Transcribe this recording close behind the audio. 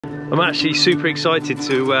I'm actually super excited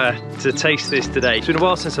to taste this today. It's been a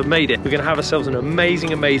while since I've made it. We're gonna have ourselves an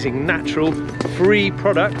amazing, amazing, natural, free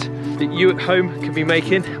product that you at home can be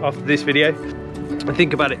making after this video. And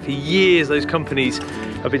think about it, for years those companies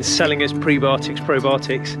have been selling us prebiotics,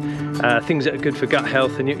 probiotics, things that are good for gut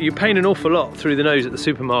health, and you're paying an awful lot through the nose at the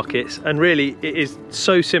supermarkets. And really, it is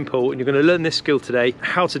so simple, and you're going to learn this skill today,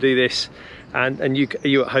 how to do this, and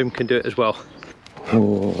you at home can do it as well.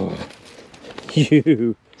 Oh,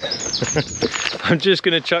 you. I'm just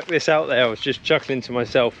going to chuck this out there. I was just chuckling to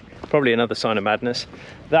myself, probably another sign of madness,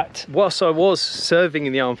 that whilst I was serving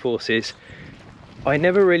in the armed forces, I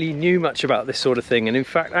never really knew much about this sort of thing. And in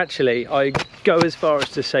fact, actually, I go as far as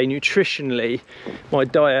to say nutritionally, my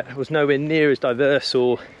diet was nowhere near as diverse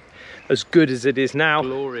or as good as it is now.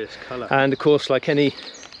 Glorious colour. And of course, like any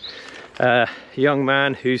young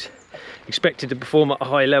man who's expected to perform at a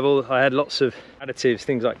high level, I had lots of additives,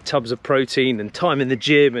 things like tubs of protein and time in the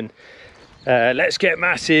gym, and let's get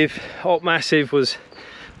massive. Hot massive was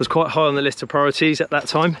quite high on the list of priorities at that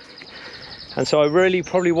time. And so I really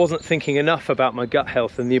probably wasn't thinking enough about my gut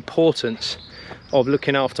health and the importance of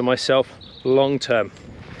looking after myself long term.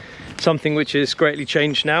 Something which has greatly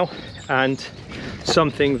changed now, and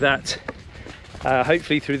something that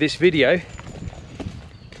hopefully through this video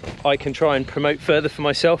I can try and promote further for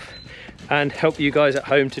myself and help you guys at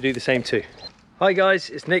home to do the same too. Hi guys,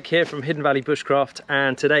 it's Nick here from Hidden Valley Bushcraft,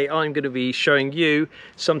 and today I'm going to be showing you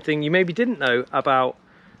something you maybe didn't know about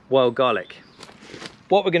wild garlic.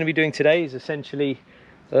 What we're going to be doing today is essentially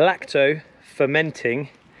lacto-fermenting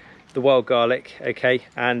the wild garlic, okay,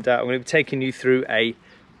 and I'm going to be taking you through a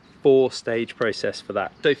 4-stage process for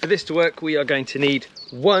that. So for this to work, we are going to need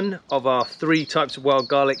one of our 3 types of wild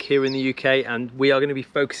garlic here in the UK, and we are going to be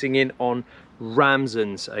focusing in on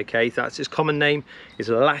ramsons, okay. That's its common name, is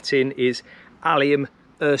Latin is allium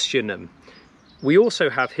ursinum. We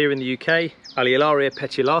also have here in the UK Alliolaria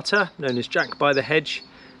petulata, known as Jack by the Hedge,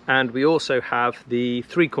 and we also have the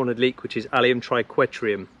 3-cornered leek, which is Allium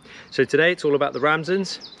triquetrium. So today it's all about the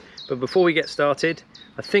ramsons, but before we get started,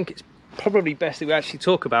 I think it's probably best that we actually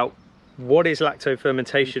talk about what is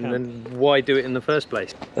lacto-fermentation and why do it in the first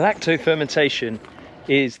place. Lacto-fermentation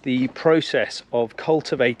is the process of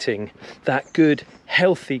cultivating that good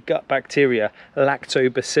healthy gut bacteria,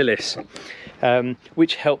 lactobacillus,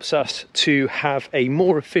 which helps us to have a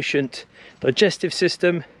more efficient digestive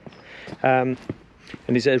system, and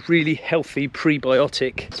is a really healthy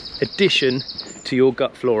prebiotic addition to your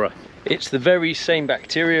gut flora. It's the very same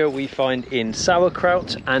bacteria we find in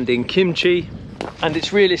sauerkraut and in kimchi, and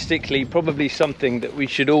it's realistically probably something that we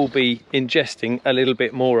should all be ingesting a little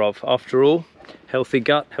bit more of. After all, healthy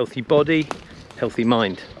gut, healthy body, healthy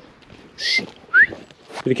mind. Here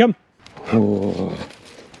he come. Oh,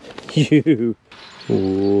 you.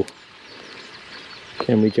 Oh.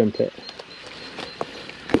 Can we jump it?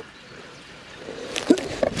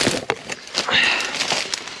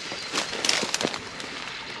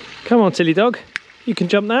 Come on, silly dog. You can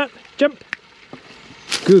jump that. Jump.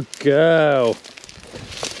 Good girl.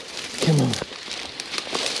 Come on.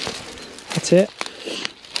 That's it.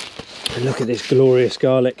 And look at this glorious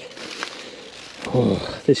garlic.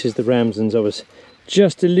 Oh, this is the ramsons I was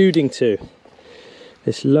just alluding to.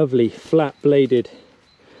 This lovely flat-bladed,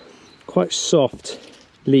 quite soft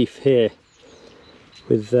leaf here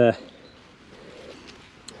with, you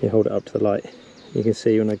hold it up to the light. You can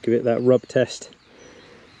see when I give it that rub test,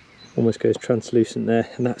 almost goes translucent there,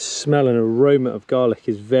 and that smell and aroma of garlic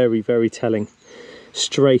is very, very telling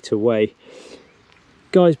straight away.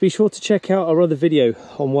 Guys, be sure to check out our other video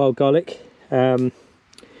on wild garlic,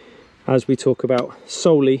 as we talk about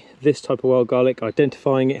solely this type of wild garlic,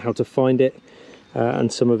 identifying it, how to find it,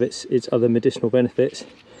 and some of its other medicinal benefits.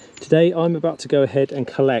 Today I'm about to go ahead and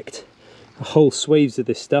collect whole swathes of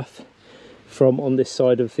this stuff from on this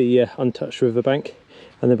side of the untouched riverbank,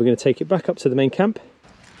 and then we're going to take it back up to the main camp.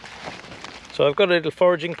 So I've got a little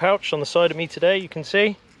foraging pouch on the side of me today, you can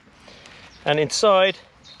see, and inside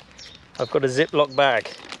I've got a Ziploc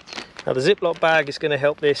bag. Now the Ziploc bag is going to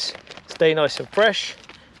help this stay nice and fresh,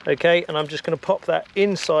 okay, and I'm just going to pop that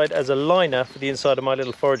inside as a liner for the inside of my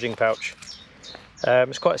little foraging pouch.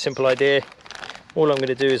 It's quite a simple idea. All I'm going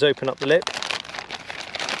to do is open up the lip,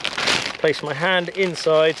 place my hand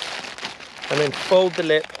inside, and then fold the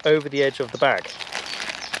lip over the edge of the bag,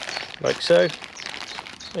 like so,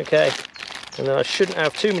 okay. And then I shouldn't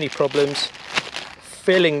have too many problems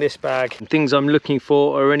filling this bag. And things I'm looking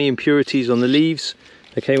for are any impurities on the leaves.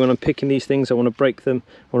 Okay, when I'm picking these things, I want to break them.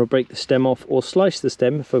 I want to break the stem off or slice the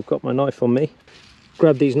stem if I've got my knife on me.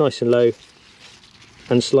 Grab these nice and low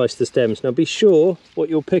and slice the stems. Now be sure what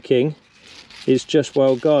you're picking is just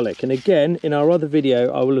wild garlic. And again, in our other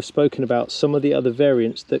video, I will have spoken about some of the other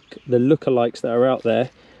variants, that the lookalikes that are out there.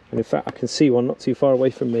 And in fact, I can see one not too far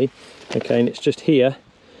away from me. Okay, and it's just here.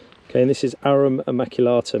 Okay, and this is Arum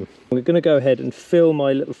Immaculatum. We're going to go ahead and fill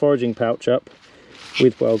my little foraging pouch up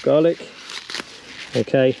with wild garlic.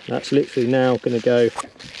 Okay, that's literally now going to go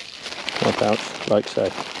my pouch like so,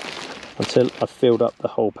 until I've filled up the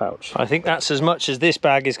whole pouch. I think that's as much as this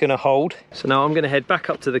bag is going to hold. So now I'm going to head back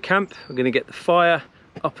up to the camp. We're going to get the fire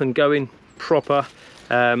up and going proper.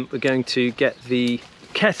 We're going to get the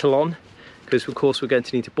kettle on, because of course we're going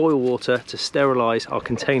to need to boil water to sterilize our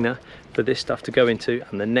container for this stuff to go into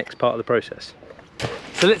and the next part of the process.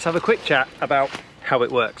 So let's have a quick chat about how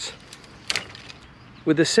it works.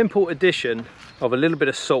 With the simple addition of a little bit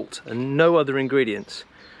of salt and no other ingredients,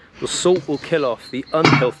 the salt will kill off the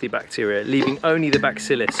unhealthy bacteria, leaving only the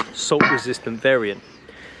bacillus salt-resistant variant.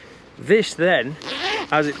 This then,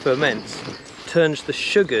 as it ferments, turns the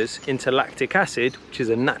sugars into lactic acid, which is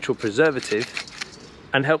a natural preservative,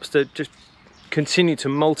 and helps to just continue to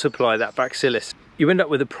multiply that bacillus. You end up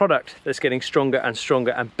with a product that's getting stronger and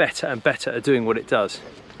stronger and better at doing what it does.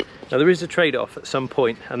 Now there is a trade-off at some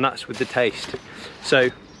point, and that's with the taste. So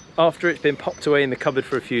after it's been popped away in the cupboard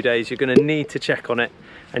for a few days, you're going to need to check on it,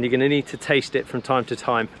 and you're going to need to taste it from time to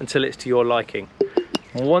time until it's to your liking.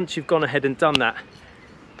 And once you've gone ahead and done that,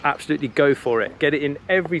 absolutely go for it. Get it in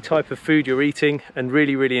every type of food you're eating and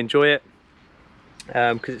really enjoy it,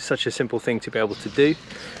 because it's such a simple thing to be able to do.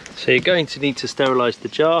 So you're going to need to sterilize the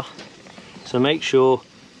jar. So make sure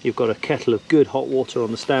you've got a kettle of good hot water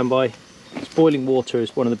on the standby. Boiling water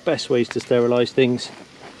is one of the best ways to sterilize things.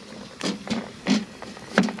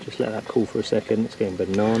 Just let that cool for a second, it's getting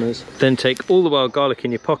bananas. Then take all the wild garlic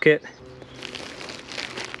in your pocket.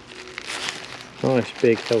 Nice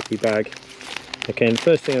big healthy bag. Okay, and the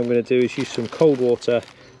first thing I'm going to do is use some cold water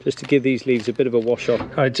just to give these leaves a bit of a wash off.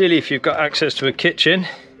 Ideally, if you've got access to a kitchen,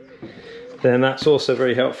 then that's also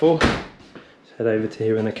very helpful. Let's head over to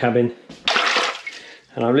here in the cabin.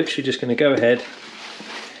 And I'm literally just going to go ahead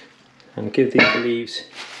and give these leaves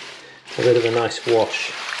a bit of a nice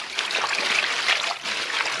wash.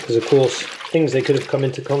 Because of course, things they could have come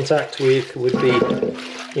into contact with would be,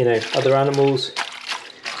 you know, other animals,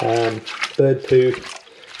 bird poo,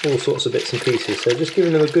 all sorts of bits and pieces. So just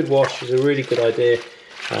giving them a good wash is a really good idea.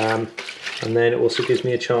 And then it also gives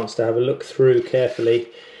me a chance to have a look through carefully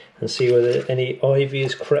and see whether any ivy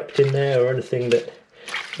has crept in there or anything that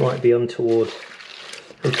might be untoward.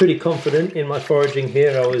 I'm pretty confident in my foraging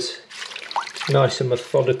here. I was nice and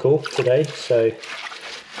methodical today, so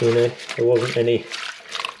you know, there wasn't any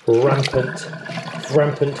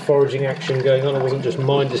rampant foraging action going on. I wasn't just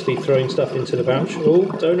mindlessly throwing stuff into the pouch. Oh,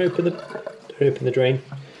 don't open the drain.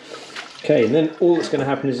 Okay, and then all that's going to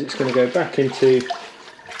happen is it's going to go back into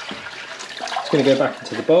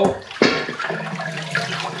the bowl.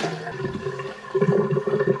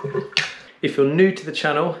 If you're new to the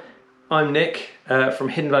channel, I'm Nick from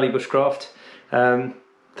Hidden Valley Bushcraft.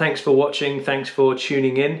 Thanks for watching, thanks for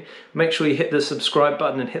tuning in. Make sure you hit the subscribe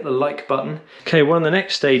button and hit the like button. Okay, one of the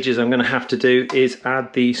next stages I'm going to have to do is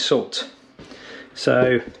add the salt.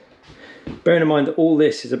 So, bearing in mind that all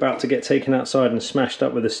this is about to get taken outside and smashed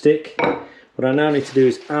up with a stick, what I now need to do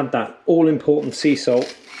is add that all-important sea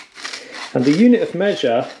salt. And the unit of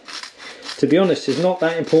measure, to be honest, is not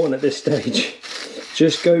that important at this stage.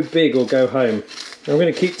 Just go big or go home. I'm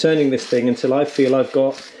going to keep turning this thing until I feel I've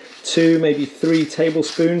got 2, maybe 3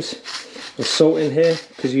 tablespoons of salt in here,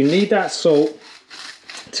 because you need that salt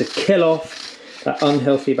to kill off that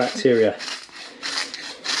unhealthy bacteria.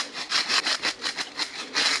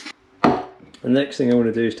 And the next thing I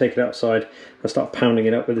want to do is take it outside and start pounding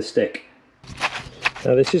it up with a stick.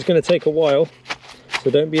 Now this is going to take a while,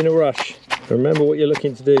 so don't be in a rush. Remember, what you're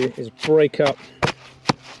looking to do is break up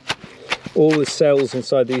all the cells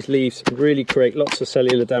inside these leaves and really create lots of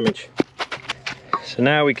cellular damage. So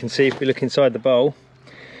now we can see, if we look inside the bowl,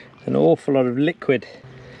 an awful lot of liquid.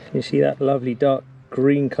 You see that lovely dark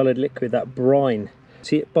green coloured liquid, that brine.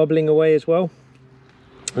 See it bubbling away as well?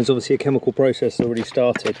 There's obviously a chemical process already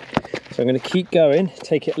started. So I'm going to keep going,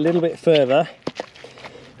 take it a little bit further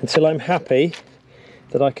until I'm happy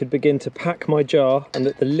that I could begin to pack my jar and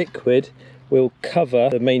that the liquid will cover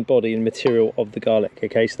the main body and material of the garlic.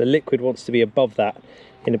 Okay, so the liquid wants to be above that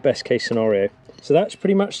in a best case scenario. So that's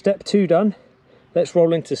pretty much step 2 done. Let's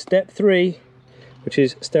roll into step 3, which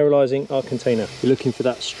is sterilising our container. You're looking for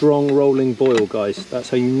that strong rolling boil, guys. That's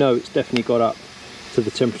how you know it's definitely got up to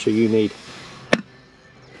the temperature you need.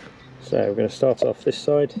 So we're going to start off this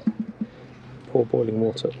side, pour boiling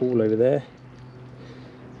water all over there,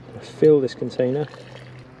 fill this container,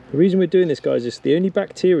 The reason we're doing this, guys, is the only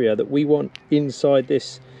bacteria that we want inside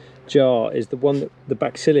this jar is the one that the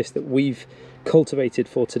bacillus that we've cultivated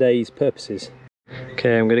for today's purposes.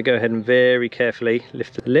 Okay, I'm going to go ahead and very carefully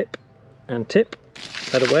lift the lip and tip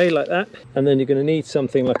that away like that, and then you're going to need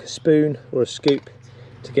something like a spoon or a scoop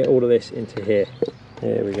to get all of this into here.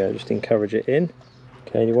 There we go, just encourage it in.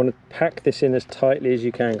 Okay, and you want to pack this in as tightly as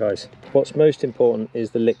you can, guys. What's most important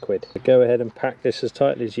is the liquid. Go ahead and pack this as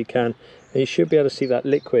tightly as you can, and you should be able to see that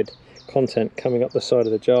liquid content coming up the side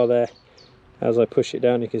of the jar there. As I push it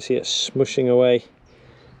down, you can see it smushing away.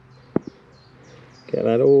 Get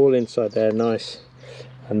that all inside there, nice.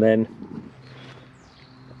 And then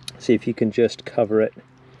see if you can just cover it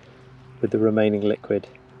with the remaining liquid.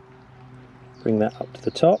 Bring that up to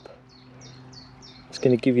the top. It's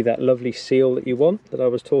going to give you that lovely seal that you want, that I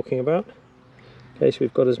was talking about. Okay, so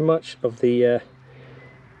we've got as much of the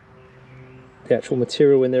actual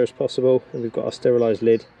material in there as possible, and we've got our sterilised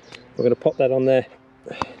lid. We're going to pop that on there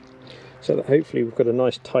so that hopefully we've got a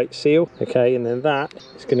nice tight seal. Okay, and then that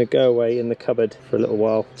is going to go away in the cupboard for a little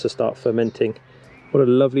while to start fermenting. What a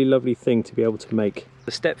lovely, lovely thing to be able to make.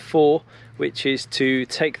 The step 4, which is to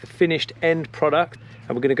take the finished end product,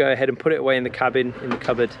 and we're going to go ahead and put it away in the cabin, in the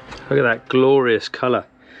cupboard. Look at that glorious colour.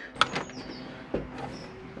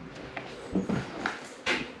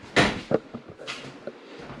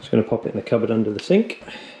 Just going to pop it in the cupboard under the sink.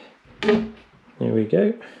 There we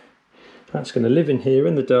go. That's going to live in here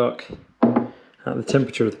in the dark at the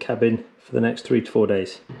temperature of the cabin for the next 3 to 4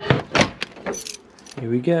 days. Here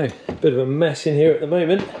we go. Bit of a mess in here at the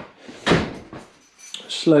moment.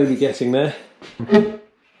 Slowly getting there.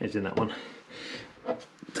 Here's in that one.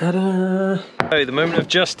 Ta-da! Oh, the moment of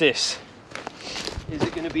justice. Is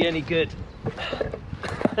it going to be any good?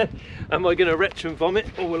 Am I going to retch and vomit,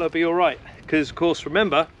 or will I be all right? Because, of course,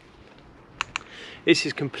 remember, this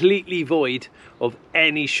is completely void of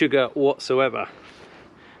any sugar whatsoever.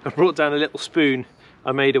 I brought down a little spoon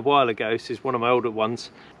I made a while ago. This is one of my older ones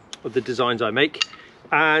of the designs I make,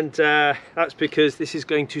 and that's because this is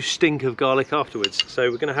going to stink of garlic afterwards. So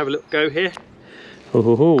we're going to have a little go here.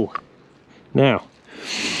 Oh, now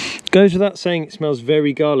goes without saying it smells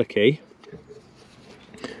very garlicky.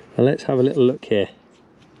 Now let's have a little look here.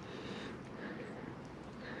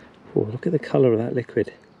 Oh, look at the colour of that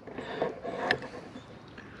liquid.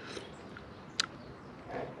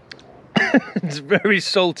 It's very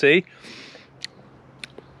salty,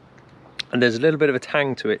 and there's a little bit of a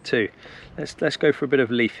tang to it too. Let's go for a bit of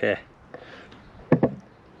leaf here.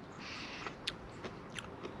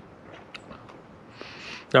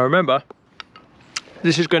 Now remember,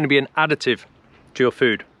 this is going to be an additive to your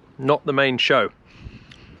food, not the main show.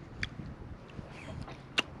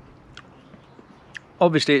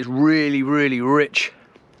 Obviously it's really, really rich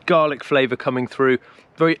garlic flavour coming through,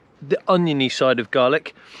 the oniony side of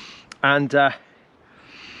garlic. And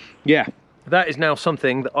yeah, that is now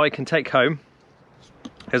something that I can take home,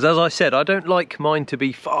 because as I said, I don't like mine to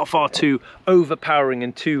be far, far too overpowering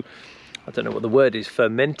and too, I don't know what the word is,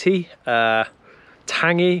 fermenty,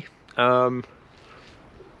 tangy,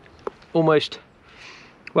 almost,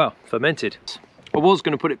 well, fermented. I was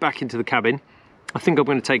going to put it back into the cabin. I think I'm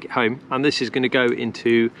going to take it home, and this is going to go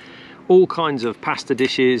into all kinds of pasta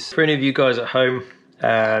dishes. For any of you guys at home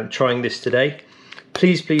trying this today,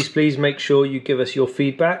 please, please, please make sure you give us your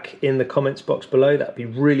feedback in the comments box below. That'd be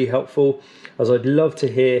really helpful, as I'd love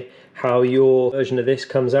to hear how your version of this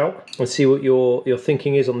comes out and see what your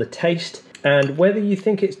thinking is on the taste and whether you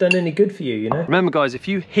think it's done any good for you, you know. Remember guys, if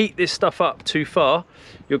you heat this stuff up too far,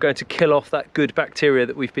 you're going to kill off that good bacteria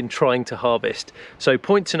that we've been trying to harvest. So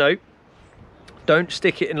point to note, don't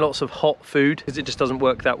stick it in lots of hot food, because it just doesn't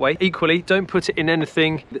work that way. Equally, don't put it in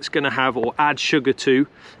anything that's going to have or add sugar to,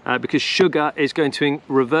 because sugar is going to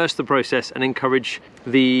reverse the process and encourage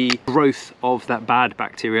the growth of that bad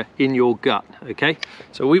bacteria in your gut, okay?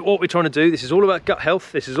 So what we're trying to do, this is all about gut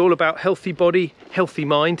health. This is all about healthy body, healthy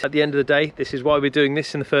mind. At the end of the day, this is why we're doing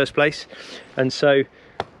this in the first place. And so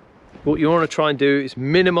what you want to try and do is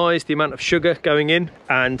minimize the amount of sugar going in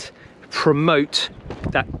and promote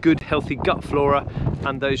that good healthy gut flora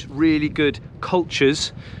and those really good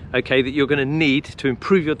cultures, okay, that you're going to need to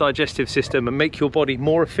improve your digestive system and make your body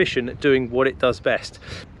more efficient at doing what it does best.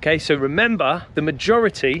 Okay, so remember, the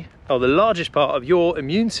majority or the largest part of your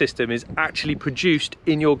immune system is actually produced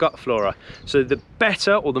in your gut flora. So the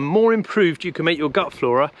better or the more improved you can make your gut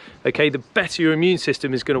flora, okay, the better your immune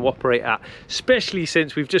system is going to operate at, especially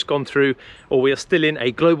since we've just gone through, or we are still in,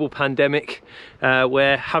 a global pandemic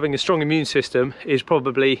where having a strong immune system is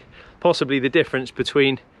possibly the difference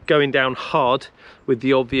between going down hard with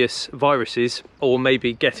the obvious viruses or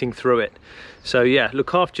maybe getting through it. So yeah,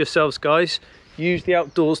 look after yourselves guys. use the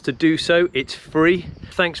outdoors to do so. It's free.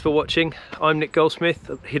 Thanks for watching. I'm Nick Goldsmith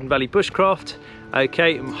of Hidden Valley Bushcraft.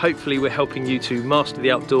 Okay, and hopefully we're helping you to master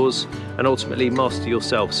the outdoors and ultimately master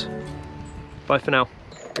yourselves. Bye for now.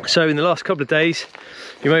 So in the last couple of days,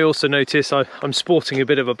 you may also notice I'm sporting a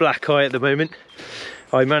bit of a black eye at the moment.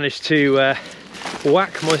 I managed to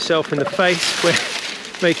whack myself in the face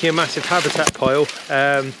with making a massive habitat pile,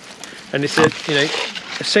 and it's a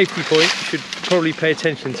safety point you should probably pay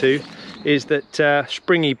attention to is that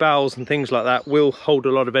springy bowels and things like that will hold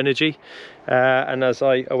a lot of energy, and as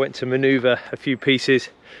I went to maneuver a few pieces,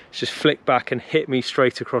 it's just flicked back and hit me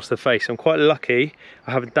straight across the face. I'm quite lucky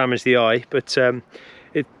I haven't damaged the eye, but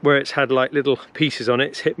where it's had like little pieces on it,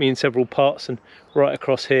 it's hit me in several parts and right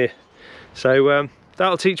across here. So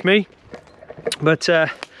that'll teach me, but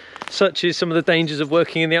such is some of the dangers of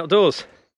working in the outdoors.